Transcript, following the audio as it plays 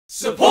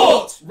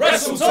Support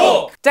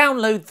WrestleTalk!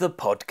 Download the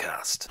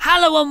podcast.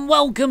 Hello and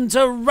welcome to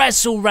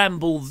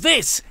WrestleRamble.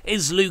 This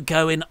is Luke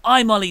Owen,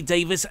 I'm Ollie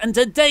Davis, and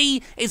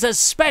today is a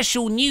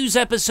special news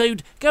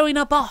episode going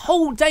up a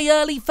whole day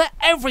early for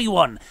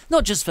everyone,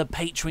 not just for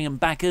Patreon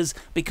backers,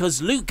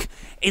 because Luke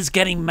is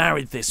getting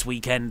married this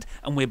weekend,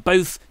 and we're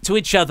both to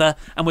each other,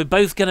 and we're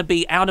both going to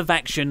be out of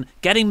action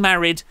getting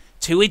married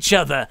to each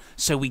other,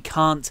 so we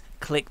can't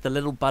click the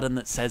little button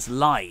that says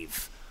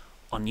live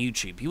on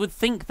YouTube. You would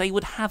think they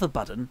would have a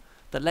button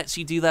that lets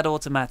you do that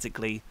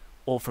automatically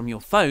or from your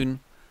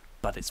phone,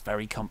 but it's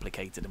very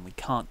complicated and we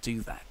can't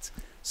do that.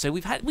 So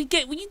you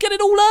get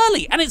it all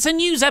early, and it's a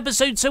news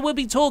episode, so we'll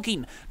be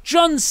talking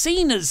John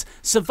Cena's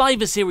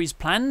Survivor Series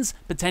plans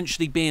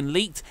potentially being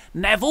leaked,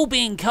 Neville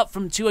being cut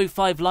from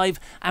 205 Live,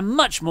 and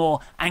much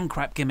more, and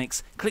crap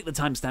gimmicks. Click the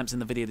timestamps in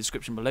the video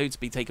description below to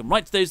be taken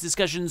right to those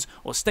discussions,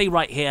 or stay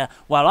right here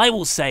while I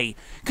will say,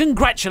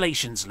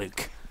 congratulations,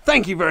 Luke.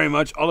 Thank you very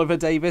much, Oliver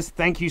Davis.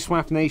 Thank you,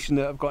 Swaff Nation,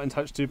 that have got in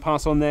touch to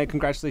pass on their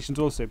congratulations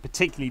also,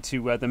 particularly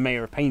to the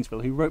Mayor of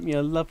Painesville, who wrote me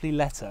a lovely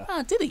letter.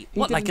 Ah, did he?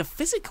 What, like a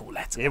physical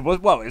letter? It was,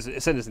 well,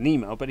 it sent us an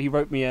email, but he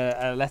wrote me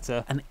a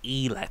letter. An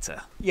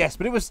e-letter? Yes,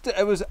 but it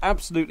was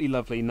absolutely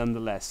lovely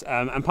nonetheless,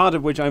 and part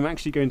of which I'm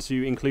actually going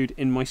to include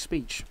in my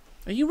speech.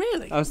 Are you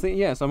really? I was thinking,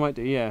 yes, I might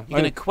do, yeah. You're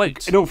going to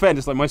quote? In all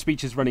fairness, like, my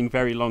speech is running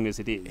very long as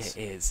it is.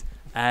 It is.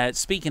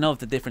 Speaking of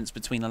the difference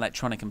between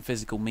electronic and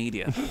physical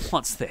media,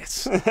 what's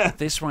this?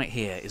 This right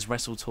here is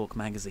WrestleTalk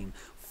magazine.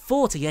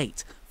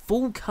 48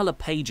 full-colour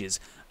pages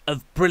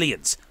of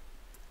brilliance.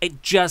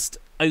 It just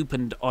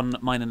opened on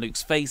mine and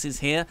Luke's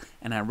faces here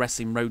in our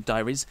Wrestling Road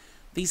Diaries.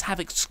 These have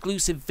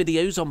exclusive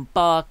videos on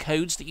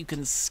barcodes that you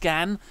can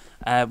scan.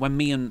 When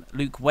me and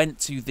Luke went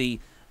to the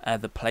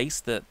place,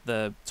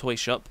 the toy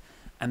shop,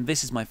 and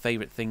this is my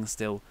favourite thing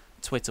still,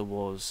 Twitter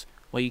Wars,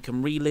 where you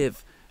can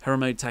relive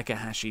Hiromu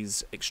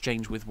Takahashi's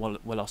exchange with Will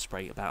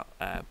Ospreay about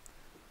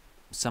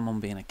someone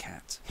being a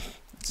cat.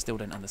 Still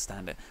don't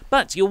understand it.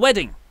 But your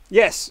wedding.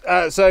 Yes,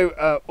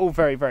 so all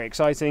very, very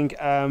exciting.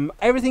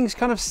 Everything's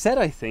kind of set,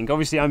 I think.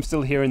 Obviously, I'm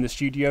still here in the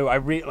studio.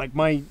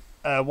 My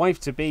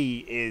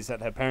wife-to-be is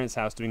at her parents'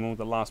 house doing all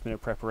the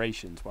last-minute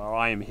preparations, while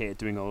I am here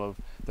doing all of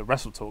the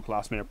WrestleTalk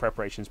last-minute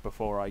preparations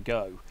before I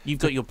go. You've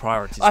got your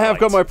priorities I have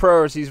got my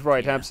priorities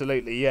right, yeah.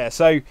 Absolutely, yeah.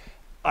 So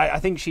I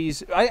think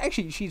she's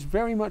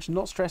very much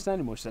not stressed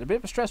anymore. She's had a bit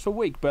of a stressful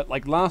week, but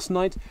like last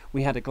night,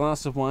 we had a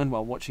glass of wine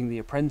while watching The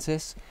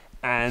Apprentice,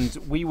 and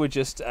we were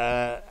just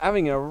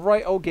having a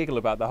right old giggle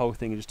about the whole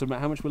thing and just talking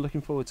about how much we're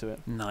looking forward to it.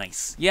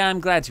 Nice. Yeah,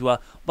 I'm glad you are.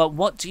 But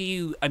what do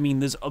you... I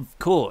mean, there's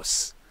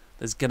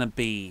going to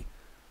be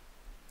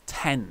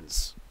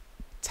tens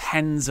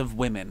of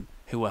women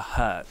who are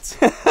hurt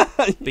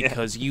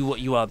because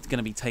you are going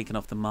to be taken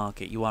off the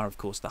market. You are, of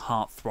course, the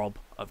heartthrob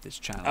of this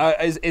channel.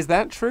 Is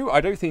that true? I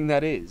don't think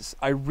that is.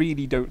 I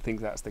really don't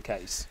think that's the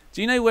case.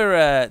 Do you know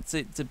where,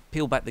 to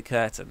peel back the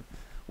curtain,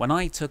 when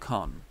I took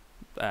on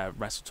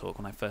WrestleTalk,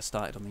 when I first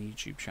started on the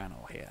YouTube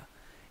channel here,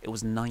 it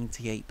was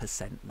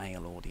 98%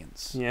 male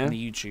audience in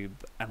the YouTube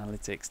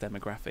analytics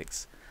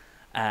demographics.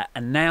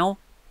 And now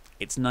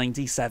it's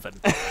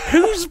 97.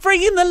 Who's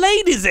bringing the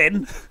ladies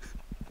in?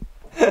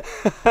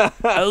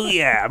 Oh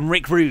yeah, I'm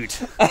Rick Rude.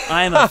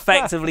 I am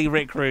effectively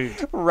Rick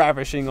Rude.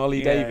 Ravishing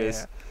Ollie Davis.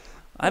 Yeah.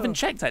 I haven't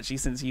checked actually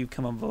since you've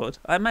come on board.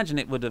 I imagine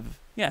it would have,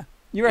 yeah.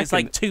 You reckon? It's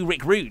like two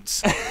Rick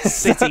Rudes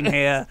sitting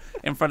here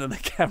in front of the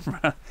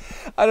camera.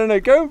 I don't know.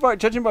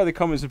 Judging by the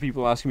comments of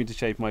people asking me to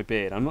shave my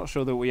beard, I'm not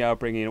sure that we are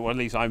bringing, or at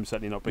least I'm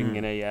certainly not bringing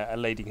in a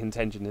lady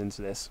contingent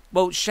into this.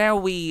 Well,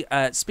 shall we,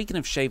 speaking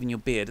of shaving your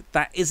beard,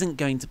 that isn't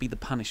going to be the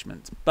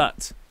punishment,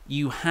 but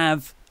you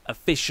have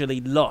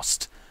officially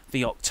lost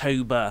the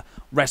October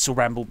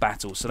WrestleRamble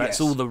battle. So that's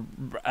all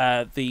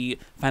the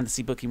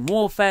fantasy booking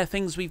warfare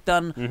things we've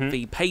done,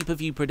 the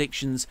pay-per-view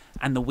predictions,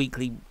 and the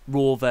weekly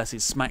Raw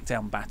versus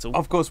SmackDown battle.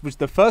 Of course,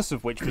 the first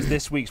of which was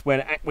this week's,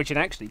 which it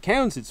actually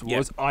counted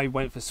towards. Yep. I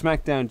went for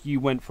SmackDown, you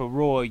went for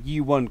Raw,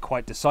 you won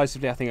quite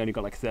decisively. I think I only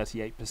got like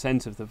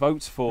 38% of the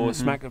votes for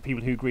SmackDown.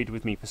 People who agreed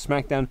with me for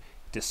SmackDown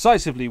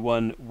decisively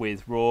won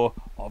with Raw.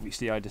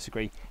 Obviously, I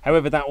disagree.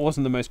 However, that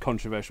wasn't the most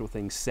controversial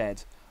thing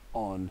said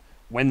on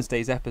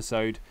Wednesday's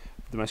episode.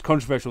 The most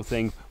controversial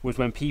thing was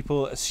when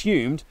people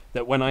assumed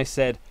that when I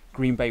said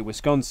Green Bay,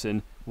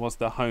 Wisconsin was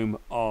the home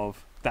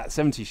of That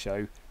 70s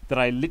Show, that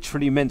I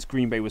literally meant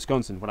Green Bay,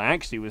 Wisconsin. What I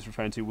actually was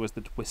referring to was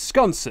that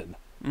Wisconsin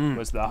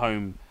was the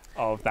home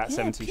of That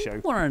 70s Show.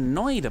 People were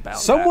annoyed about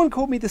Someone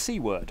called me the C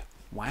word.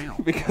 Wow.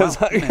 Because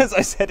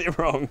I said it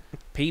wrong.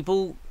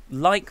 People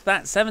like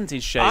That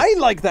 70s Show. I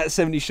like That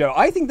 70s Show.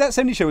 I think That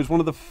 70s Show is one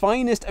of the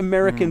finest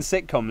American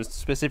sitcoms,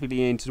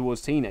 specifically aimed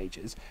towards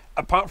teenagers,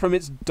 apart from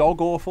its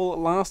dog-awful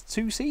last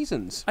 2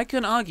 seasons. I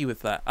couldn't argue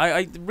with that.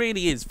 It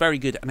really is very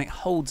good, and it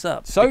holds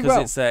up. So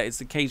because well. It's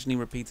occasionally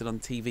repeated on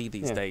TV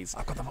these days.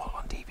 I've got them all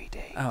on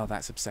DVD. Oh,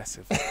 that's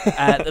obsessive.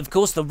 Of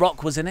course, The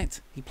Rock was in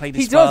it. He played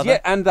his father. He does,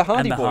 yeah, and the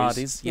Hardy and the Boys.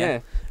 Hardys,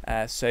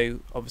 yeah. So,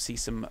 obviously,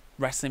 some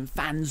wrestling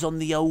fans on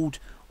the old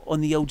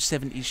on the old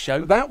 70s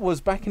show. That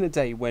was back in the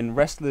day when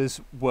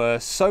wrestlers were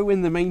so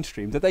in the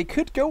mainstream that they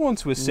could go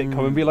onto a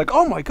sitcom and be like,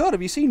 oh my God,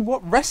 have you seen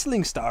what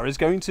wrestling star is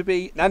going to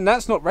be? And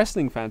that's not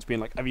wrestling fans being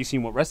like, have you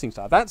seen what wrestling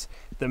star? That's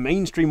the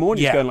mainstream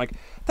audience going like,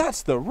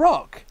 that's The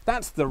Rock.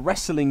 That's the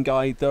wrestling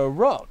guy, The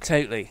Rock.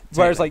 Totally.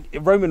 Whereas like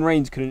Roman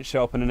Reigns couldn't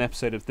show up in an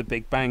episode of The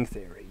Big Bang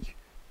Theory.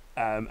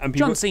 And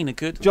people, John Cena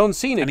could. John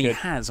Cena and could. he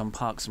has on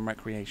Parks and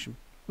Recreation.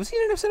 Was he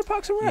in an episode of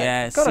Parks and Rec?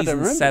 Yeah, God, I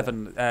don't season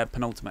remember 7,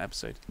 penultimate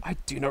episode. I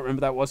do not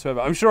remember that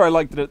whatsoever. I'm sure I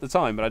liked it at the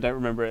time, but I don't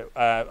remember it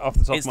off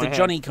the top It's of my head. the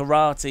Johnny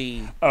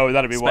Karate. Oh,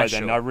 that'd be why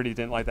special. then. I really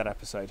didn't like that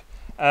episode.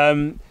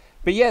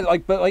 But yeah,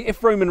 but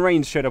if Roman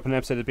Reigns showed up in an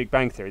episode of Big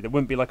Bang Theory, there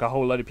wouldn't be like a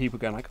whole load of people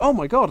going like, "Oh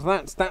my God,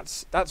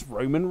 that's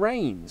Roman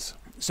Reigns."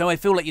 So I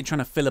feel like you're trying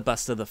to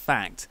filibuster the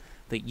fact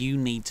that you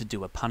need to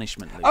do a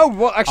punishment loop. Oh,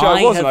 well, actually,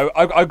 I wasn't.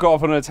 I got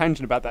off on a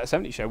tangent about that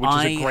 70s show, which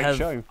is a great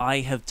show.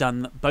 I have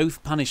done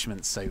both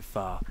punishments so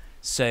far,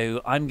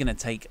 so I'm going to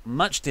take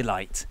much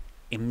delight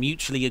in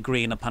mutually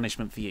agreeing a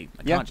punishment for you.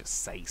 I can't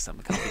just say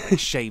something. I can't be like,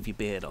 shave your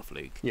beard off,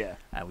 Luke. Yeah.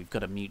 We've got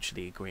to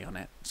mutually agree on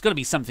it. It's got to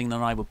be something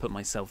that I will put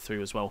myself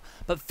through as well.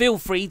 But feel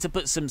free to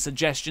put some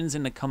suggestions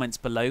in the comments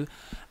below.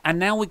 And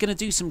now we're going to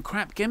do some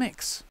crap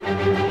gimmicks.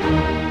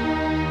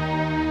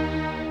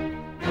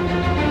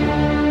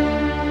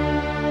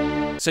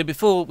 So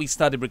before we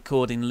started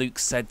recording, Luke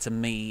said to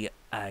me,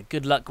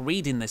 "Good luck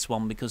reading this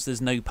one because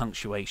there's no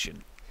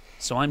punctuation."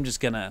 So I'm just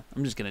gonna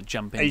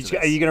jump into this.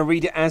 Are you gonna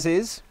read it as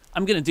is?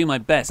 I'm gonna do my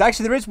best. So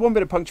actually, there is one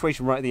bit of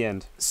punctuation right at the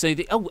end. So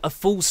a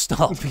full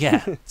stop,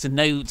 yeah, to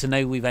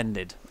know we've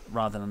ended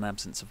rather than an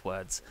absence of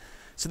words.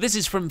 So this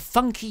is from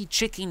Funky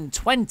Chicken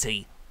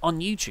 20 on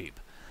YouTube.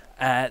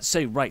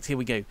 So right, here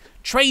we go.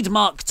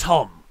 Trademark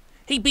Tom.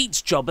 He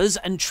beats jobbers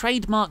and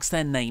trademarks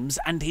their names,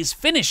 and his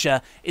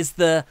finisher is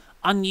the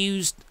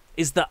unused,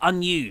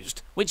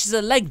 which is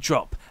a leg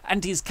drop,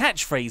 and his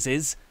catchphrase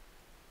is,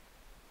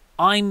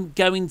 "I'm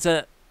going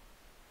to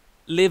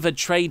live a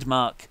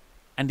trademark,"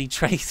 and he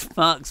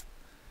trademarks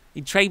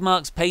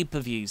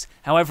pay-per-views.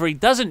 However, he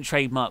doesn't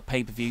trademark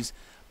pay-per-views,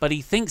 but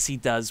he thinks he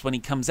does when he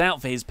comes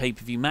out for his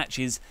pay-per-view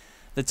matches.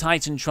 The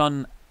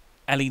Titantron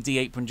LED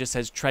apron just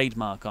says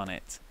trademark on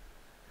it.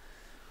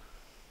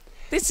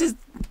 This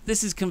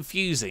is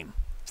confusing.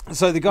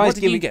 So the guy's what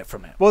did you get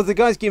from it? Well, the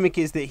guy's gimmick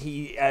is that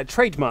he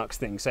trademarks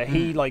things. So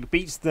he like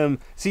beats them.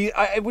 See,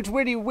 which is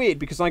really weird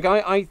because like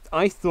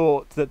I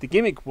thought that the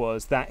gimmick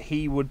was that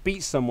he would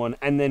beat someone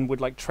and then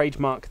would like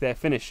trademark their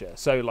finisher.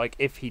 So like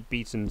if he'd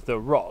beaten The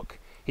Rock,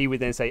 he would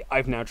then say,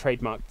 "I've now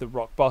trademarked the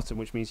Rock Bottom,"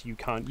 which means you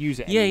can't use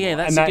it anymore. Yeah,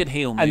 that's a good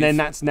heel move. And then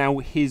that's now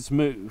his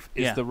move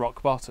is the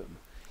Rock Bottom.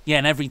 Yeah,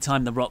 and every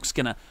time The Rock's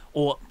gonna,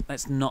 or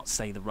let's not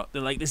say The Rock,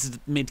 like this is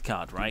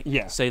mid-card, right?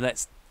 Yeah. So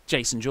that's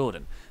Jason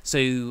Jordan.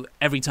 So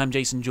every time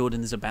Jason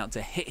Jordan is about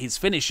to hit his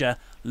finisher,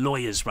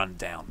 lawyers run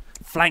down,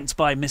 flanked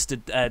by Mr.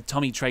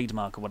 Tommy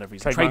Trademark or whatever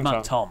he's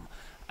Trademark Tom.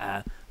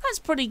 That's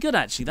pretty good,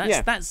 actually.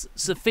 That's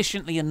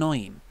sufficiently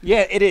annoying.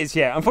 Yeah, it is,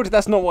 yeah. Unfortunately,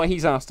 that's not what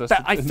he's asked us.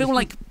 I feel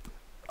like,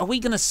 are we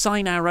going to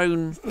sign our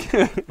own,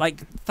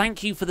 like,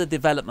 thank you for the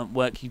development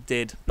work you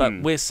did,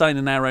 but we're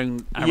signing our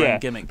own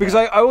gimmick. Because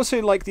I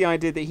also like the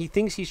idea that he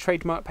thinks he's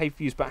trademarked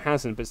pay-per-views but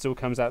hasn't, but still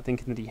comes out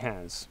thinking that he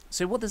has.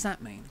 So what does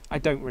that mean? I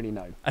don't really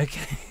know.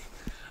 Okay.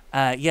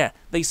 Yeah,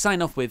 they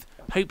sign off with,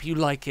 "Hope you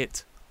like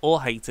it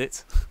or hate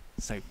it."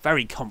 So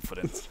very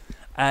confident.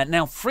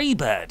 Now,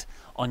 Freebird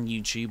on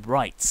YouTube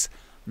writes,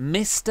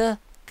 "Mr.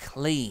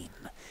 Clean.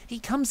 He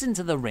comes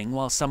into the ring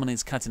while someone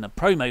is cutting a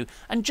promo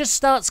and just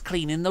starts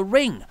cleaning the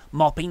ring,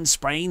 mopping,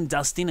 spraying,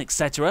 dusting,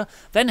 etc.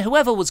 Then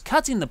whoever was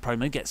cutting the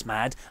promo gets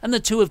mad and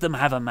the two of them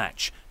have a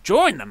match.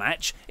 During the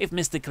match, if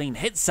Mr. Clean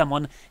hits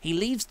someone, he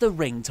leaves the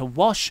ring to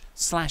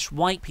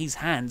wash/wipe his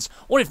hands,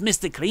 or if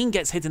Mr. Clean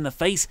gets hit in the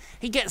face,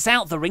 he gets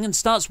out the ring and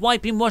starts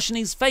washing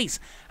his face.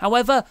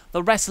 However,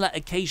 the wrestler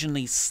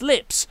occasionally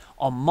slips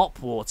on mop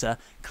water,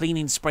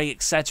 cleaning spray,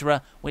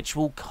 etc., which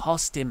will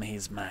cost him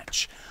his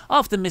match.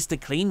 After Mr.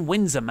 Clean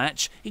wins a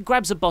match, he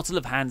grabs a bottle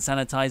of hand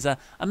sanitizer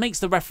and makes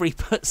the referee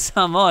put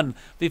some on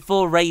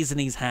before raising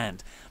his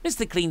hand.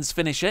 Mr. Clean's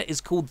finisher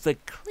is called the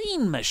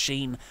Clean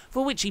Machine,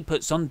 for which he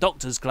puts on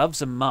doctor's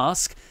gloves and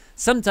mask.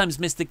 Sometimes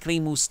Mr.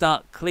 Clean will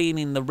start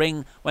cleaning the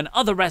ring when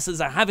other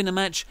wrestlers are having a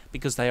match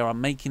because they are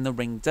making the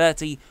ring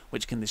dirty,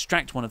 which can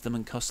distract one of them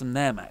and cost them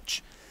their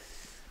match."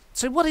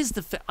 So what is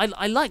the...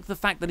 I like the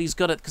fact that he's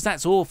got it, because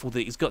that's awful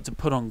that he's got to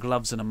put on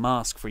gloves and a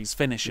mask for his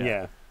finisher.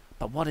 Yeah.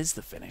 But what is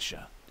the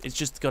finisher? It's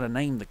just got a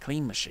name, the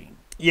Clean Machine.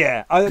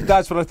 Yeah,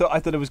 that's what I thought. I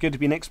thought it was going to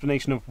be an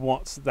explanation of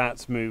what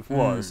that move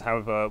was.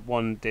 However,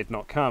 one did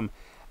not come.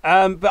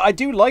 But I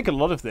do like a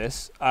lot of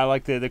this. I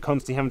like the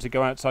constantly having to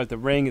go outside the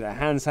ring, the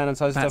hand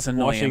sanitizer stuff,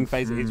 washing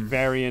face. It's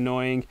very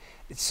annoying.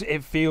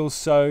 It feels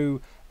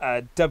so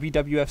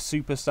WWF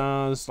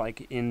superstars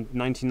like in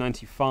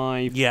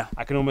 1995. Yeah,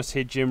 I can almost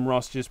hear Jim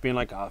Ross just being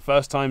like,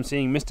 "First time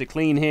seeing Mr.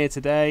 Clean here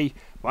today.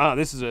 Wow,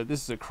 this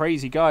is a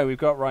crazy guy we've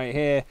got right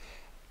here."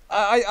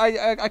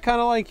 I kind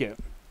of like it.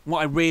 What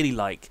I really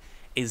like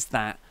is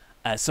that,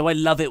 so I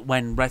love it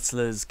when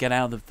wrestlers get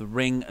out of the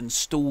ring and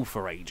stall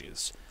for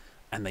ages.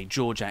 and they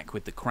jaw-jack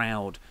with the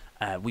crowd.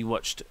 We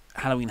watched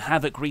Halloween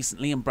Havoc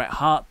recently, and Bret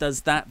Hart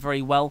does that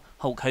very well.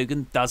 Hulk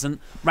Hogan doesn't.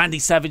 Randy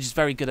Savage is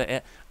very good at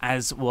it,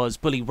 as was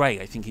Bully Ray.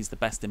 I think he's the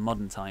best in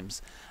modern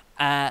times.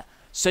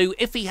 So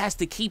if he has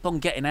to keep on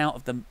getting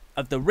out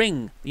of the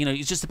ring,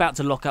 he's just about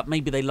to lock up.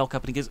 Maybe they lock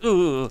up and he goes,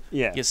 "Ooh,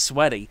 you're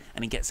sweaty,"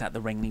 and he gets out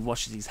the ring and he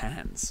washes his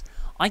hands.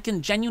 I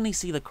can genuinely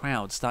see the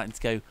crowd starting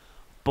to go,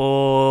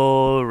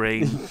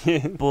 boring,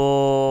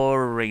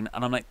 boring,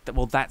 and I'm like,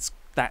 well, that's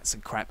a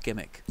crap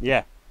gimmick.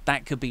 Yeah,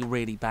 that could be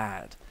really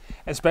bad.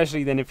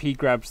 Especially then if he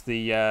grabs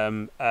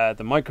the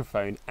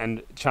microphone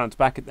and chants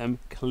back at them,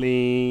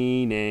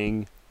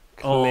 cleaning.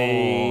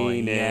 Oh,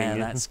 yeah,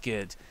 that's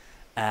good.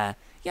 Yeah,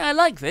 I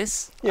like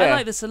this. Yeah. I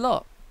like this a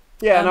lot.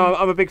 Yeah, no,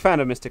 I'm a big fan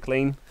of Mr.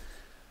 Clean.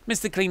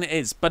 Mr. Clean it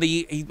is, but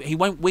he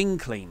won't win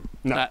clean.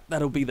 No.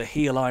 That'll be the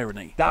heel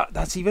irony.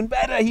 That's even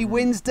better. He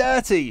wins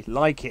dirty.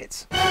 Like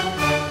it.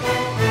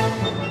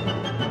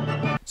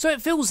 So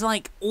it feels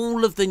like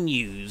all of the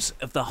news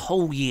of the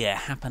whole year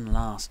happened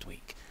last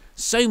week.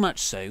 So much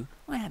so,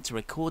 I had to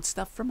record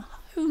stuff from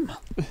home.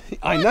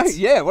 I know,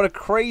 yeah. What a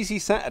crazy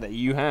Saturday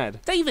you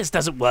had. Davis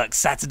doesn't work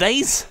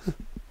Saturdays.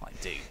 I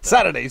do. But...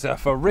 Saturdays are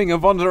for Ring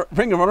of Honor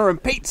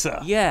and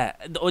pizza. Yeah,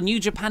 or New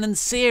Japan and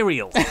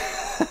cereal.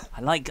 I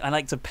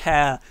like to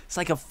pair. It's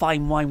like a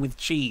fine wine with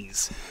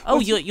cheese. Oh,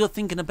 you're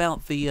thinking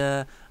about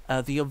the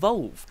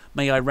Evolve.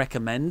 May I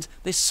recommend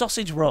this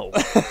sausage roll?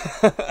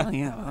 Oh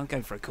yeah, I'll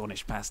go for a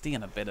Cornish pasty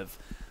and a bit of,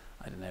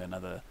 I don't know,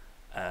 another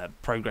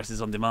Progress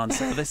is on demand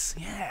service.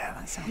 Yeah,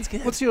 that sounds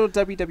good. What's your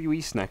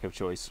WWE snack of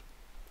choice?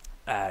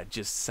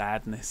 Just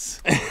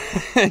sadness.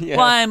 Yeah.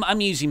 Well,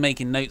 I'm usually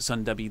making notes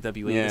on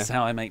WWE. Yeah. This is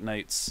how I make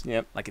notes.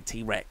 Yep. Like a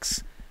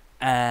T-Rex.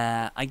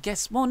 I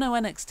guess. Well, no,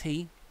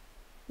 NXT.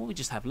 Well, we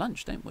just have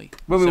lunch, don't we?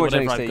 When we watch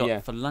whatever NXT, I've got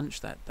yeah. for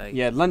lunch that day.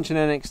 Yeah, lunch and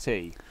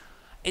NXT.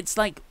 It's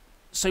like,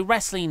 so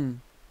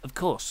wrestling. Of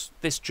course,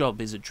 this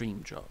job is a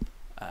dream job.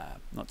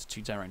 Not to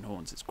toot our own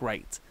horns, it's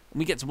great. And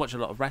we get to watch a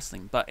lot of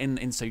wrestling, but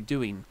in so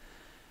doing,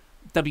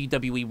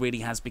 WWE really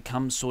has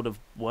become sort of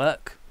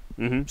work.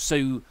 Mm-hmm.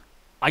 So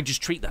I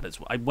just treat that as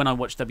when I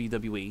watch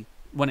WWE.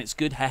 When it's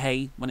good,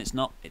 hey. When it's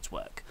not, it's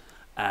work.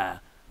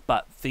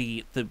 But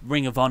the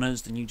Ring of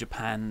Honors, the New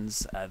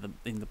Japans, the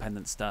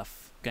independent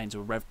stuff, going to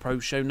a Rev Pro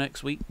show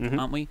next week,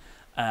 aren't we?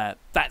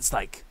 That's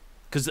like,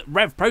 because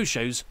Rev Pro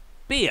shows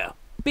beer.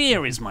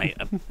 Beer is my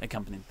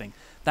accompanying thing.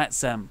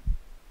 That's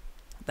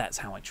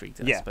how I treat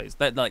it. I suppose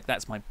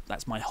that's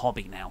my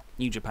hobby now.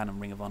 New Japan and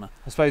Ring of Honor.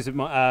 I suppose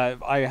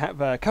I have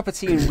a cup of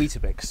tea and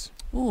Weetabix.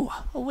 Ooh,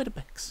 a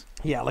Weetabix.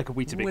 Yeah, I like a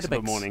Weetabix in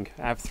the morning.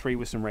 I have 3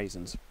 with some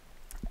raisins.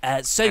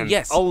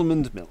 Yes,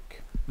 almond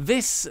milk.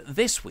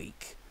 This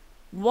week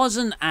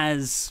wasn't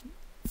as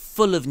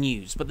full of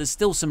news, but there's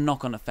still some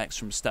knock-on effects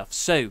from stuff.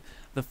 So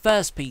the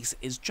first piece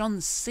is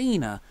John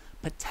Cena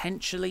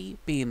potentially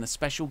being the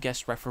special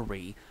guest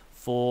referee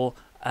for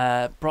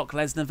Brock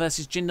Lesnar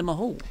versus Jinder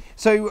Mahal.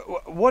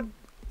 So what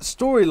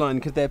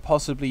storyline could there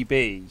possibly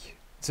be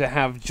to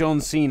have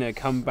John Cena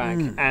come back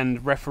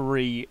and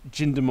referee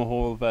Jinder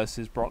Mahal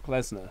versus Brock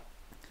Lesnar?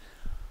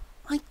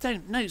 I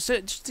don't know. So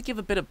just to give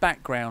a bit of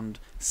background,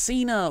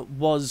 Cena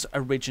was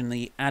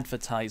originally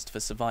advertised for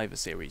Survivor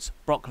Series.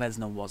 Brock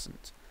Lesnar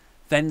wasn't.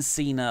 Then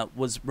Cena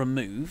was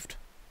removed,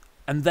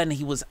 and then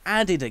he was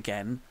added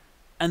again,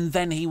 and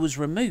then he was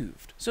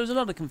removed. So there was a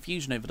lot of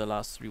confusion over the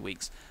last 3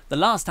 weeks. The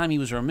last time he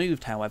was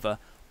removed, however,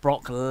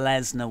 Brock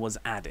Lesnar was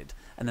added.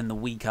 And then the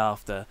week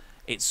after,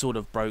 it sort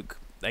of broke.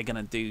 They're going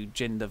to do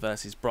Jinder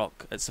versus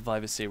Brock at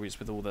Survivor Series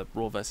with all the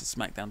Raw versus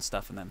SmackDown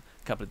stuff. And then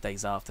a couple of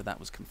days after, that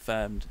was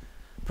confirmed.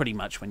 Pretty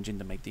much when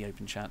Jinder made the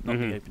open challenge. Not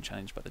the open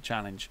challenge, but the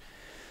challenge.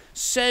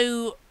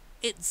 So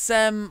it's...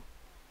 that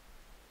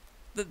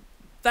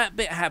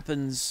bit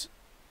happens...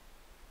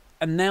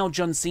 And now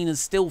John Cena's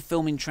still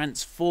filming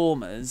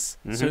Transformers,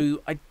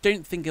 so I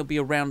don't think he'll be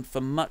around for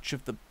much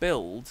of the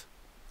build.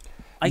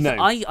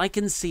 I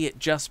can see it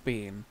just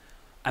being,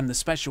 and the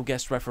special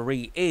guest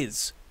referee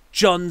is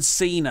John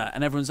Cena,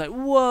 and everyone's like,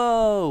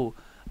 whoa!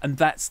 And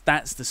that's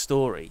the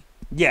story.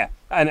 Yeah,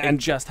 and it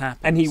just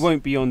happens. And he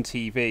won't be on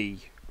TV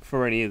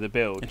for any of the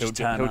build. He'll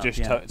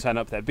just turn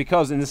up there.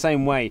 Because in the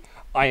same way,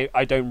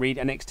 I don't read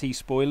NXT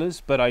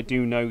spoilers, but I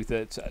do know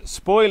that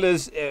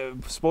spoilers,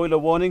 spoiler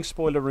warning,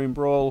 spoiler room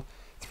brawl,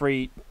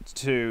 3,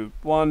 2,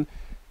 1.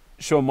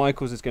 Shawn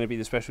Michaels is going to be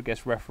the special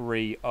guest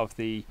referee of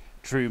the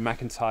Drew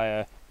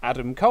McIntyre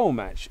Adam Cole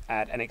match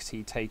at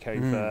NXT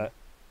TakeOver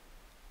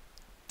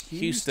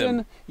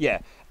Houston. Yeah.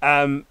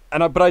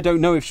 But I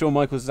don't know if Shawn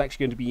Michaels is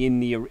actually going to be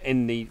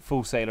in the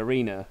Full Sail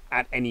Arena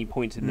at any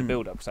point in the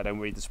build-up, because I don't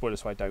read the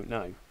spoilers, so I don't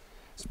know.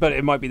 But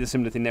it might be the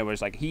similar thing there, where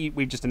it's like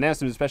we've just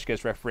announced him as a special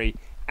guest referee,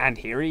 and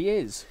here he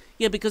is.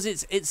 Yeah, because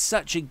it's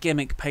such a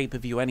gimmick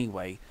pay-per-view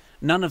anyway.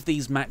 None of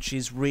these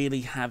matches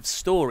really have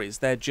stories.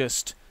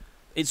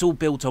 It's all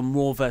built on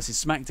Raw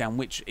versus SmackDown,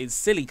 which is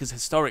silly because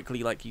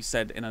historically, like you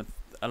said in a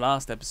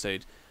last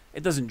episode,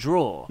 it doesn't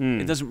draw.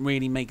 It doesn't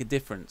really make a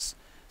difference.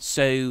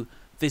 So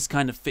this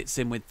kind of fits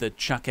in with the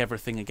chuck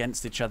everything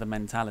against each other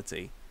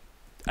mentality.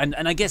 and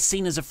I guess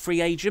Cena's a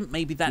free agent.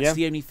 Maybe that's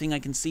the only thing I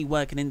can see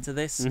working into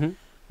this.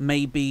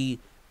 Maybe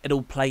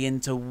it'll play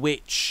into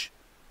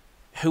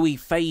who he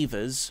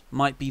favours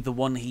might be the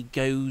one he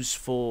goes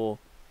for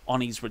on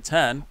his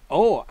return.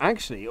 Or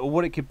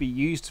what it could be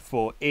used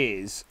for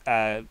is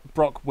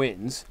Brock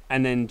wins,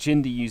 and then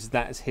Jinder uses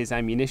that as his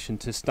ammunition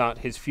to start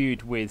his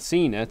feud with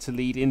Cena to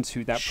lead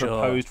into that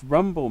proposed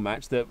Rumble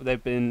match that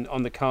they've been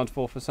on the card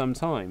for some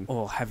time.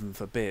 Or heaven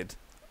forbid,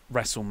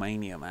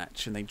 WrestleMania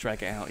match, and they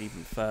drag it out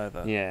even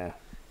further. Yeah,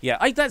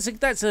 that's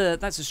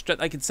a stretch.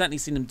 I could certainly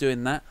see them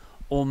doing that.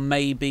 Or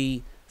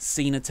maybe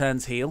Cena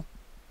turns heel.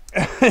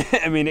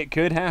 I mean, it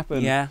could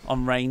happen. Yeah,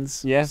 on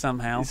Reigns. Yeah,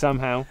 somehow.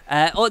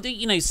 Or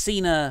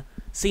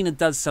Cena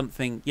does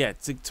something. Yeah,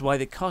 to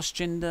either cost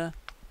Jinder.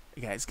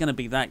 Yeah, it's going to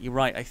be that. You're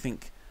right. I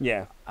think.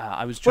 Yeah.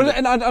 I was trying.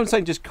 And I'm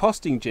saying just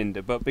costing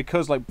Jinder, but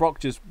because like Brock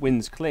just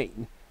wins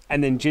clean.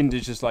 And then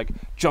Jinder's just like,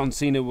 John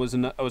Cena was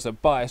a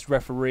biased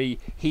referee.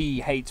 He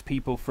hates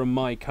people from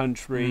my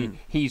country.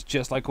 He's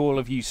just like all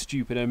of you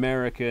stupid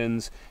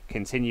Americans.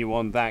 Continue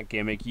on that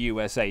gimmick.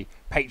 USA.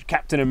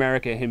 Captain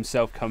America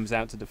himself comes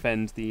out to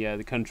defend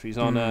the country's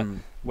honor,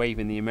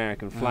 waving the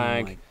American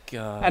flag. Oh my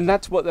God. And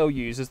that's what they'll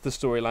use as the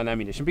storyline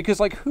ammunition. Because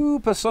like, who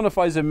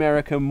personifies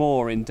America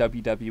more in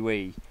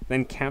WWE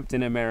than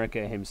Captain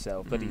America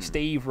himself? Bloody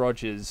Steve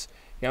Rogers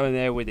going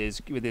there with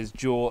his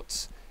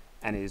jorts.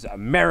 And his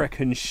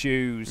American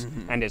shoes,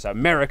 and his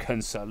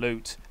American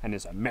salute, and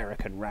his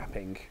American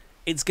rapping.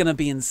 It's going to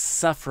be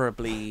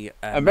insufferably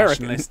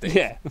American, nationalistic.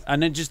 yeah.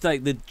 And then just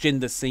like the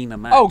Jinder Cena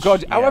match. Oh,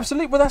 God. Yeah. Oh,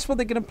 absolutely. Well, that's what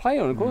they're going to play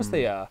on. Of course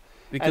they are.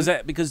 Because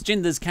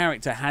Jinder's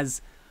character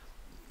has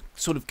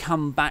sort of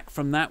come back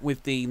from that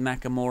with the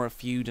Nakamura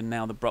feud and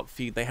now the Brock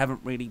feud. They haven't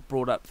really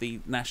brought up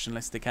the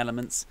nationalistic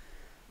elements.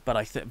 But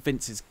I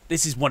think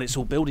this is what it's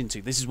all building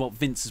to. This is what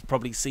Vince has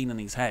probably seen in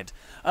his head.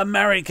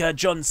 America,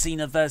 John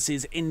Cena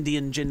versus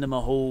Indian Jinder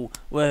Mahal.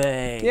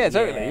 Way, yeah,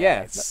 totally.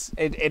 Yes.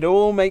 Yeah, it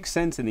all makes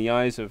sense in the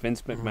eyes of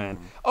Vince McMahon.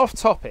 Off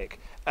topic,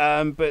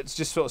 but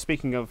just sort of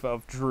speaking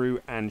of Drew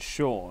and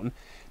Shawn.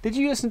 Did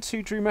you listen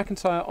to Drew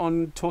McIntyre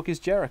on Talk Is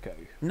Jericho?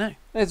 No.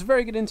 It's a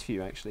very good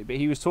interview actually. But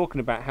he was talking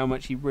about how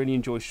much he really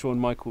enjoys Shawn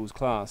Michaels'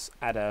 class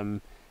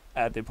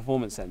at the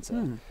Performance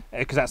Center,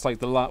 because that's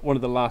like one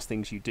of the last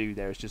things you do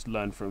there is just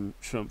learn from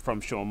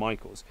Shawn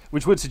Michaels,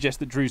 which would suggest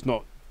that Drew's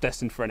not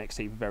destined for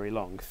NXT for very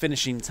long.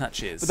 Finishing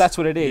touches. But that's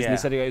what it is. Yeah. And he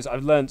said,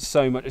 I've learned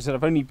so much. He said,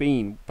 I've only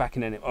been in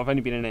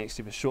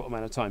NXT for a short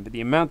amount of time, but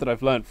the amount that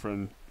I've learned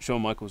from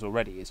Shawn Michaels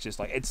already is just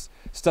like, it's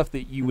stuff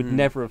that you would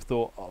never have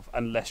thought of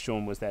unless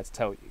Shawn was there to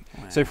tell you.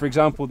 Wow. So, for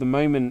example, the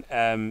moment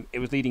it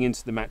was leading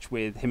into the match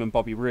with him and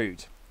Bobby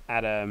Roode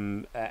at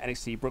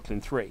NXT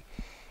Brooklyn 3.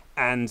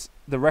 And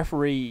the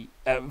referee,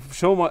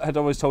 Shawn had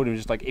always told him,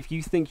 just like, if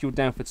you think you're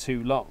down for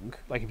too long,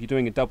 like if you're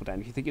doing a double down,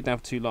 if you think you're down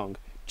for too long,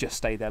 just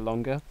stay there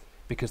longer,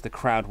 because the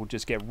crowd will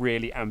just get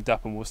really amped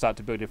up and will start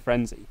to build a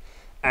frenzy.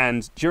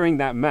 And during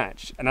that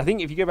match, and I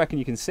think if you go back and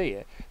you can see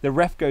it, the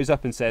ref goes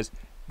up and says,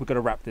 we've got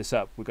to wrap this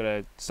up, we've got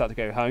to start to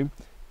go home.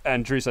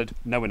 And Drew said,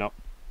 no, we're not.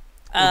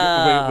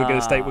 We're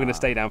going to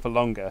stay down for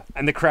longer.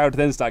 And the crowd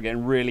then start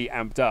getting really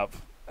amped up.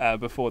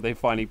 Before they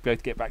finally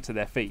both get back to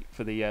their feet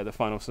for the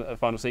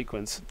final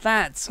sequence.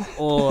 That's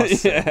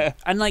awesome. Yeah.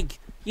 And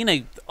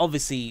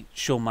obviously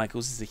Shawn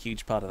Michaels is a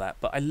huge part of that,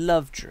 but I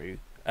love Drew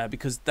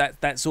because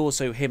that's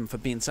also him for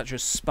being such a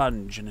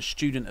sponge and a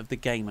student of the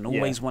game and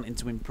always wanting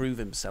to improve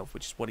himself,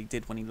 which is what he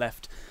did when he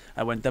left,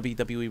 when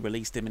WWE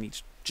released him, and he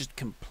just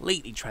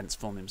completely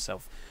transformed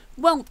himself.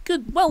 Well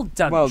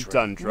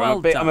done, Drew.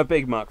 I'm a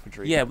big mark for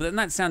Drew. Yeah, but then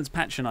that sounds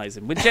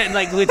patronising.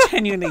 We're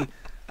genuinely,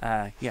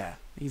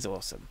 he's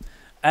awesome.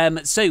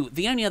 So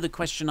the only other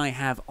question I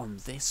have on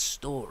this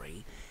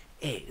story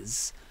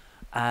is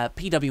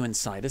PW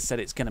Insider said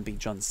it's going to be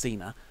John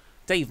Cena.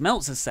 Dave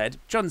Meltzer said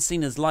John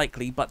Cena's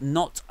likely, but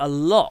not a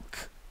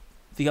lock.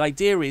 The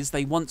idea is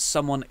they want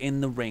someone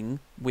in the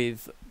ring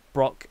with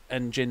Brock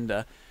and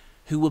Jinder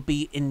who will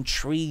be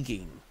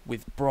intriguing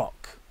with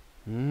Brock.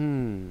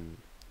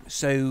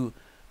 So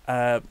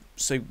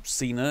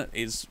Cena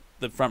is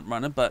the front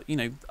runner, but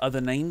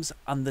other names: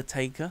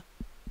 Undertaker,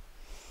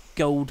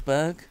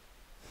 Goldberg.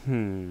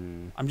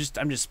 I'm just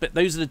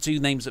those are the two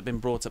names that have been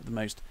brought up the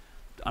most.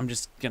 I'm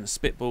just gonna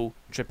spitball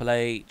Triple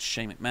H,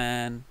 Shane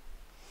McMahon.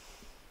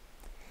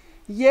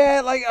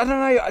 Yeah, like I don't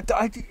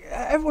know.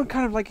 Everyone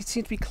kind of like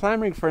seems to be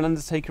clamoring for an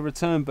Undertaker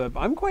return, but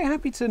I'm quite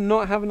happy to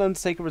not have an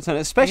Undertaker return,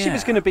 especially if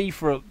it's going to be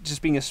for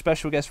just being a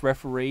special guest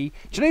referee.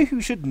 Do you know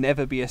who should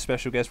never be a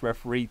special guest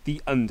referee?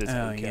 The Undertaker.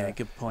 Oh yeah,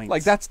 good point.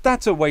 Like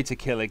that's a way to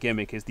kill a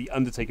gimmick, is the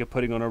Undertaker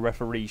putting on a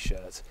referee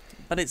shirt.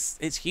 But it's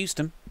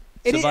Houston.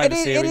 It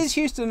is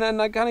Houston,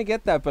 and I kind of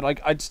get that, but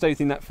I just don't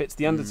think that fits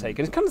the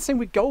Undertaker. And it's kind of the same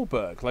with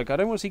Goldberg. Like, I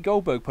don't want to see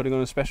Goldberg putting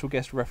on a special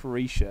guest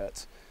referee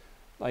shirt.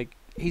 Like,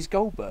 he's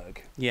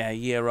Goldberg. Yeah, a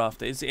year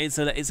after. It's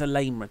a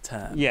lame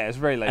return. Yeah, it's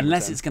very lame.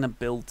 Unless it's going to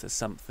build to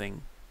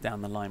something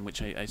down the line,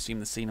 which I assume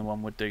the Cena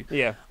one would do.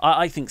 Yeah.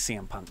 I think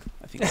CM Punk.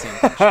 I think CM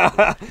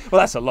Punk should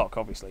Well, that's a lock,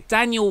 obviously.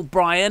 Daniel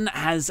Bryan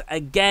has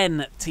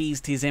again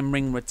teased his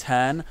in-ring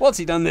return. What's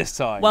he done this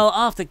time? Well,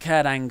 after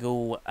Kurt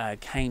Angle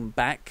came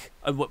back,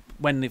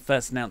 when the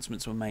first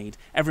announcements were made,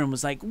 everyone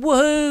was like,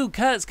 woohoo,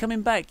 Kurt's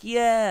coming back,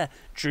 yeah.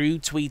 Drew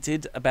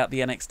tweeted about the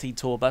NXT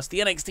tour bus. The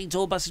NXT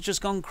tour bus has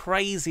just gone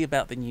crazy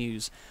about the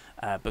news.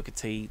 Booker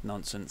T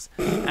nonsense.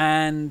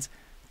 And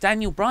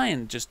Daniel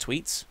Bryan just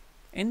tweets,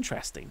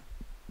 interesting.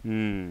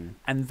 And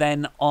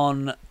then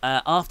on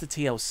after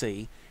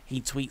TLC,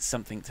 he tweets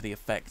something to the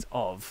effect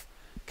of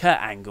Kurt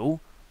Angle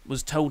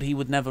was told he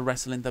would never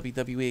wrestle in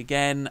WWE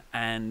again,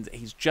 and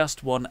he's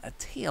just won a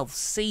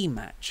TLC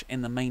match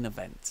in the main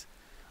event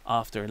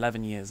after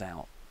 11 years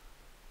out.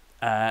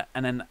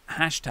 And then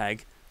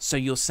hashtag, so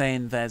you're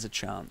saying there's a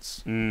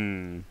chance.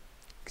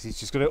 Because he's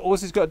just got to, all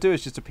he's got to do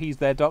is just appease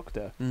their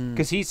doctor.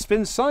 Because he's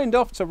been signed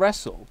off to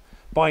wrestle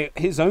by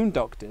his own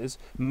doctors,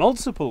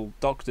 multiple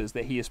doctors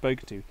that he has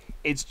spoken to.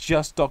 It's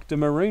just Dr.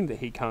 Maroon that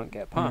he can't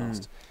get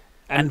past.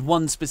 And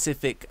one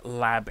specific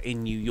lab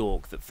in New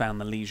York that found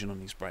the lesion on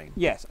his brain.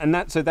 Yes, and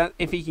that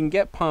if he can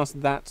get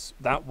past that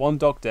one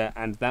doctor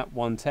and that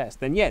one test,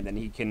 then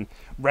he can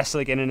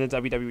wrestle again in a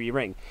WWE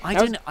ring.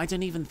 I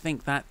don't even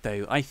think that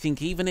though. I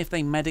think even if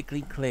they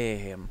medically clear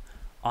him,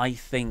 I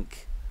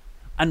think,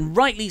 and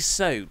rightly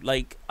so.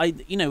 Like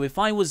if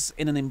I was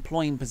in an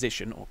employing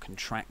position or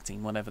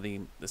contracting, whatever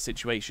the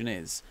situation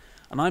is,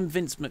 and I'm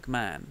Vince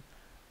McMahon,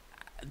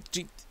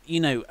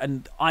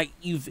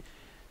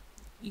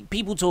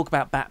 people talk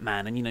about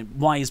Batman and,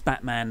 why is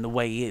Batman the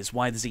way he is?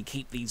 Why does he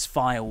keep these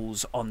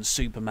files on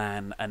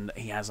Superman and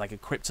he has like a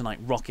kryptonite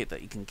rocket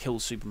that he can kill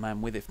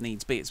Superman with if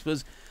needs be? It's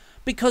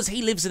because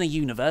he lives in a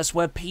universe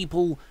where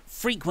people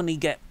frequently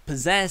get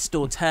possessed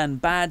or turn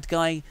bad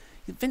guy.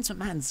 Vince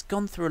McMahon's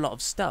gone through a lot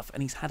of stuff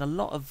and he's had a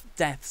lot of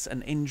deaths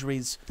and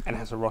injuries. And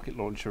has a rocket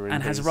launcher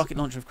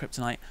of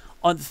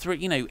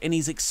kryptonite in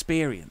his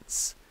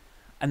experience.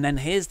 And then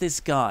here's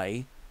this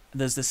guy.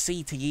 There's the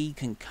CTE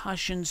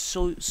concussion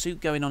suit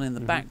going on in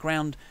the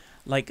background.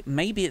 Like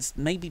maybe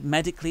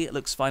medically it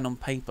looks fine on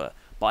paper,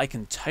 but I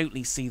can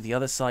totally see the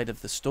other side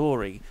of the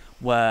story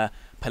where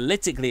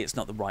politically it's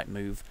not the right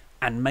move,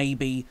 and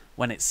maybe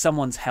when it's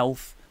someone's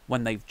health,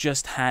 when they've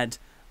just had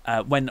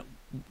when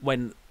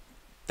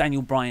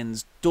Daniel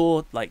Bryan's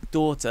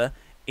daughter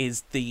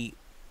is the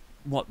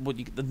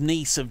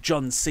niece of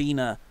John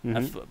Cena,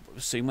 I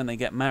assume when they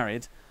get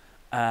married,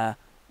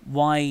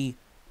 why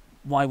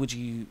would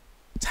you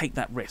take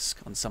that risk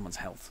on someone's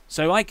health?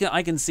 So I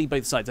can see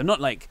both sides. I'm not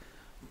like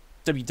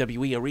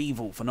WWE are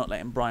evil for not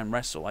letting Bryan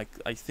wrestle.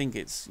 I think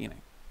it's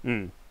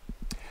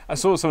I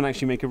saw someone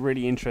actually make a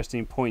really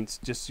interesting point,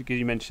 just because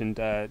you mentioned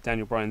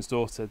Daniel Bryan's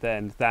daughter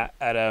then, that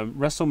at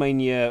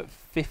WrestleMania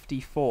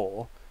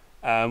 54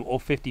 or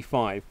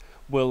 55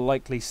 we'll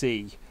likely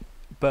see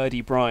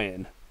Birdie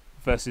Bryan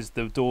versus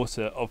the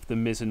daughter of the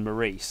Miz and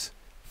Maurice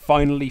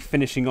finally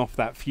finishing off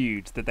that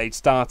feud that they'd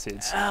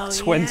started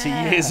 20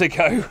 years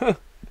ago.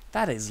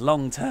 That is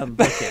long-term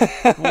booking.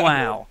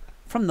 Wow.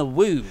 From the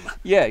womb.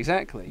 Yeah,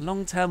 exactly.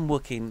 Long-term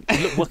booking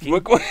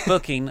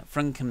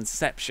from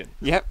conception.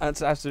 Yep,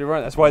 that's absolutely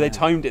right. That's why they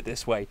timed it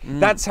this way.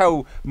 That's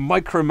how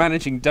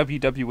micromanaging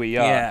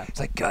WWE are. Yeah. It's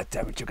like, God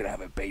damn it, you're going to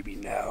have a baby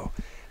now.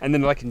 And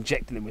then like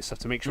injecting them with stuff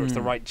to make sure it's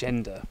the right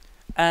gender.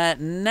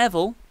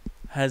 Neville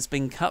has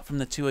been cut from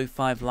the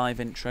 205 Live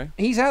intro.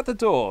 He's out the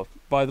door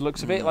by the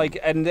looks of it.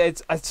 And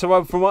it's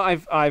so from what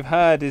I've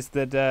heard is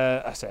that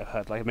I say I've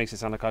heard, like it makes it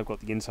sound like I've got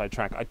the inside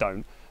track. I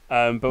don't.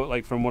 But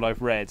like from what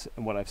I've read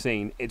and what I've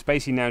seen, it's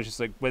basically now just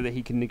like whether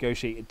he can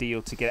negotiate a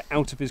deal to get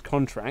out of his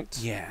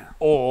contract,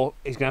 or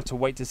he's gonna have to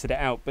wait to sit it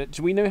out. But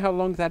do we know how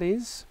long that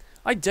is?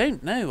 I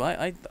don't know.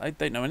 I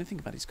don't know anything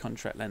about his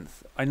contract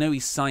length. I know he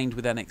signed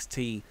with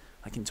NXT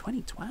like in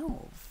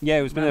 2012. Yeah,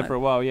 it was been there for a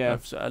while. Yeah,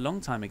 a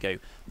long time ago.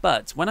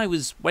 But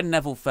when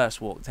Neville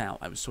first walked out,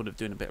 I was sort of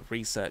doing a bit of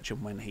research,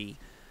 and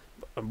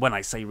when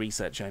I say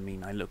research, I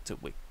mean I looked at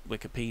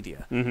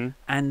Wikipedia,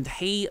 and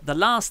the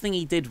last thing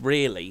he did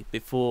really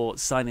before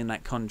signing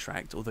that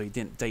contract, although he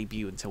didn't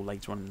debut until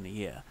later on in the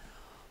year,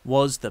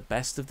 was the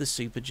Best of the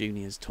Super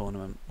Juniors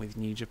tournament with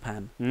New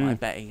Japan. I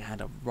bet he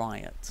had a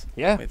riot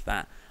with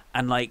that.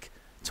 And like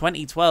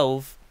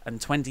 2012 and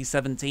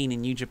 2017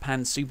 in New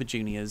Japan Super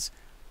Juniors,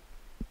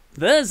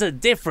 there's a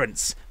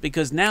difference,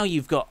 because now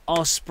you've got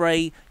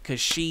Ospreay,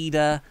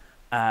 Kushida,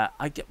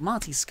 I get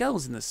Marty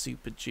Scurll's in the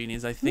Super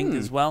Juniors, I think,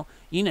 as well.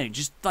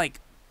 Just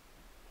like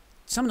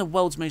some of the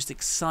world's most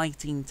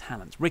exciting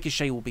talents.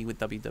 Ricochet will be with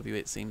WWE,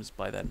 it seems,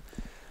 by then.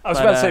 I was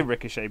about to say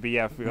Ricochet, but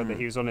yeah, I forgot that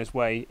he was on his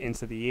way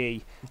into the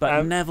E.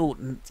 But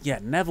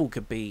Neville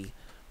could be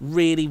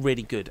really,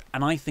 really good,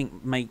 and I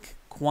think make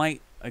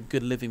quite a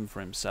good living for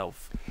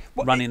himself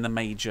running the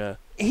major.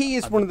 He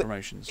is one of the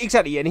promotions,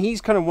 exactly, and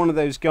he's kind of one of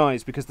those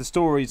guys, because the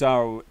stories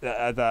are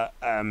that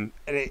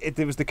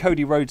there was the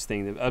Cody Rhodes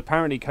thing.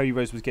 Apparently, Cody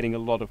Rhodes was getting a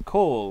lot of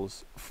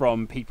calls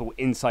from people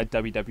inside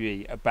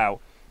WWE about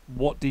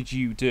what did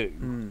you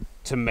do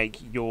to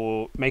make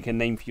a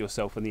name for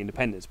yourself in the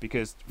independents?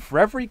 Because for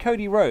every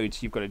Cody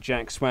Rhodes, you've got a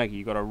Jack Swagger,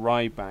 you've got a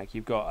Ryback,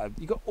 you've got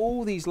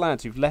all these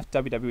lads who've left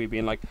WWE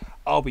being like,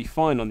 I'll be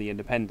fine on the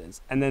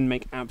independents, and then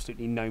make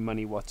absolutely no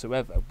money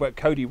whatsoever. But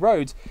Cody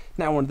Rhodes,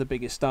 now one of the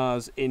biggest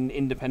stars in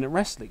independent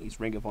wrestling. He's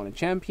Ring of Honor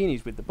champion,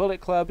 he's with the Bullet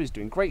Club, he's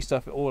doing great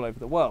stuff all over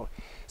the world.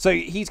 So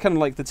he's kind of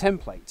like the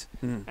template.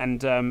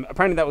 And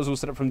apparently that was all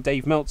set up from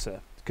Dave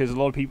Meltzer. Because a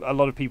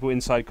lot of people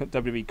inside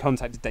WWE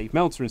contacted Dave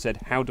Meltzer and said,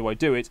 "How do I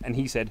do it?" And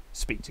he said,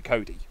 "Speak to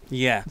Cody."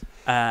 Yeah,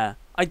 I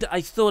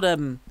thought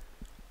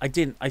I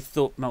didn't. I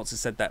thought Meltzer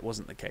said that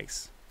wasn't the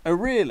case. Oh,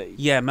 really?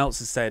 Yeah,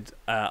 Meltzer said,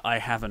 "I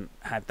haven't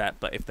had that,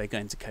 but if they're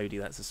going to Cody,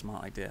 that's a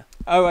smart idea."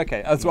 Oh,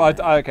 okay. That's why.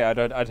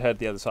 I'd heard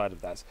the other side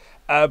of that.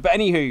 But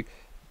anywho,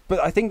 but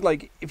I think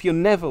like if you're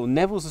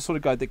Neville's the sort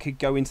of guy that could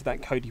go into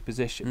that Cody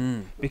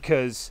position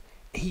because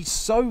he's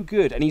so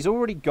good, and he's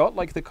already got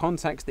like the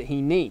contacts that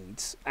he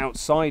needs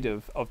outside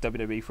of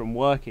WWE from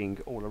working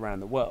all around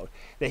the world,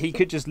 that he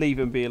could just leave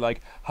and be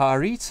like,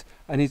 Harit,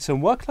 I need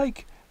some work,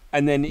 like,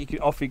 and then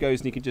off he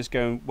goes and he can just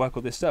go and work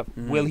all this stuff.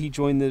 Will he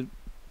join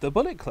the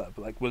Bullet Club?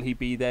 Like, will he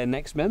be their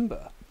next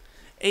member?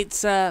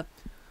 It's the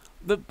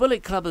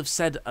Bullet Club have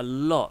said a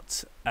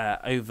lot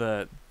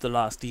over the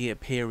last year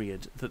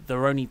period that there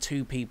are only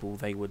 2 people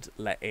they would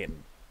let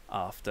in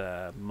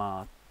after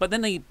but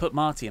then they put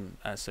Marty in,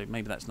 so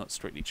maybe that's not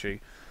strictly true.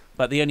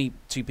 But the only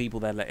 2 people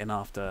they're let in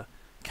after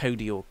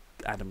Cody or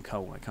Adam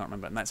Cole, I can't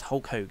remember, and that's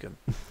Hulk Hogan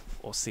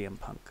or CM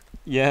Punk.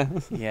 Yeah.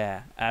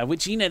 Yeah,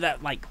 which, you know,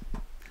 that, like,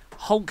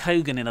 Hulk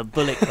Hogan in a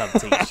Bullet Club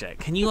t-shirt.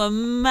 Can you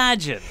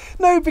imagine?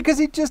 No, because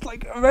he just,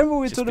 like, remember we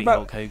were talking about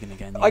Hulk Hogan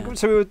again, yeah. Like,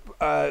 so we were,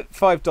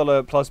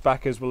 $5 plus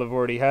backers will have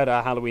already heard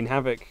our Halloween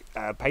Havoc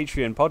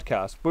Patreon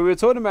podcast, but we were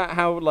talking about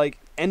how, like,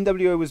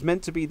 NWO was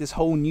meant to be this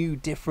whole new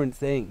different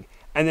thing.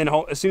 And then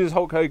as soon as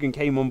Hulk Hogan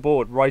came on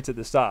board right at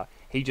the start,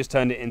 he just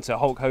turned it into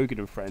Hulk Hogan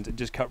and Friends and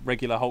just cut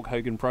regular Hulk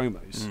Hogan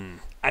promos.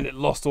 And it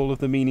lost all of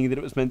the meaning that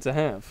it was meant to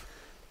have.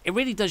 It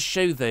really does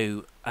show,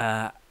 though,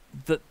 that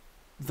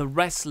the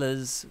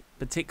wrestlers,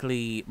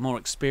 particularly more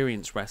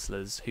experienced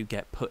wrestlers who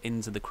get put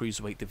into the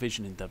Cruiserweight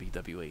division in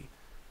WWE,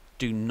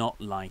 do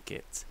not like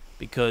it.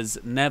 Because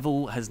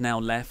Neville has now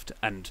left,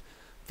 and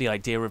the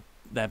idea of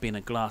there being a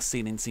glass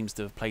ceiling seems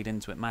to have played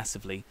into it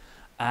massively.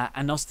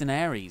 And Austin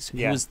Aries,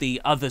 who was the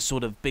other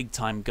sort of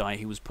big-time guy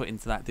who was put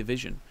into that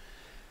division.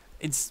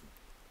 It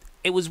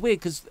was weird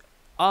because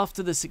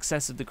after the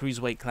success of the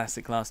Cruiserweight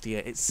Classic last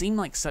year, it seemed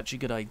like such a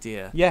good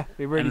idea. Yeah,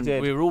 it really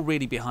did. We were all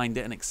really behind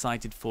it and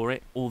excited for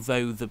it,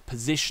 although the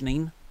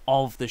positioning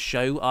of the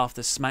show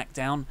after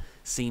SmackDown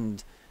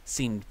seemed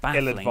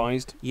baffling.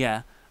 Ill-advised.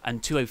 Yeah,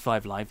 and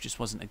 205 Live just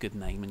wasn't a good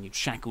name, and you've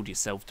shackled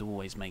yourself to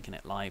always making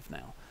it live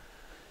now.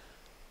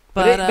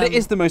 But it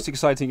is the most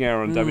exciting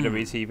era on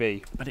WWE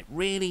TV. But it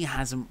really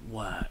hasn't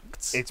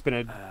worked. It's been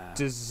a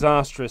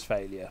disastrous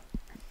failure.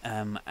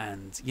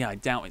 And yeah, I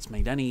doubt it's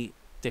made any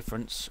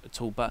difference at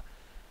all. But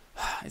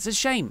it's a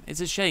shame. It's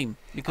a shame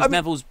because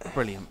Neville's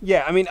brilliant.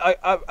 Yeah, I mean,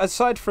 I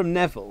aside from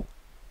Neville,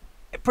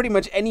 pretty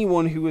much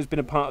anyone who has been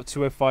a part of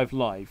 205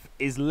 Live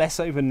is less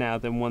over now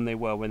than when they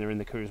were when they were in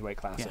the Cruiserweight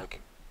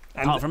Classic.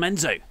 Yeah. Apart from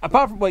Enzo. But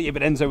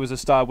Enzo was a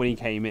star when he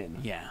came in.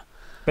 Yeah.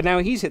 But now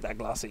he's hit that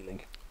glass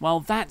ceiling. Well,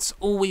 that's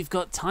all we've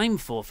got time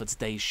for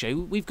today's show.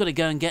 We've got to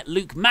go and get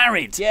Luke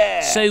married.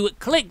 Yeah. So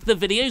click the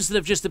videos that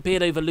have just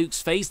appeared over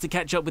Luke's face to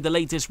catch up with the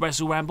latest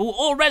WrestleRamble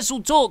or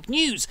WrestleTalk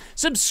news.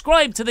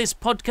 Subscribe to this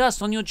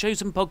podcast on your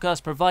chosen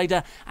podcast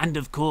provider and,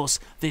 of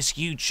course, this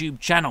YouTube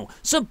channel.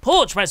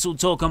 Support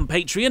WrestleTalk on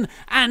Patreon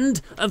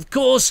and, of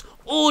course,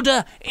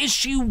 order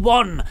issue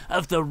 1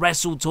 of the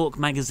WrestleTalk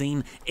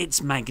magazine.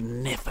 It's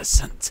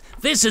magnificent.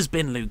 This has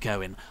been Luke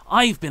Owen.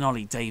 I've been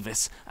Ollie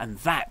Davis, and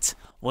that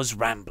was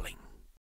Rambling.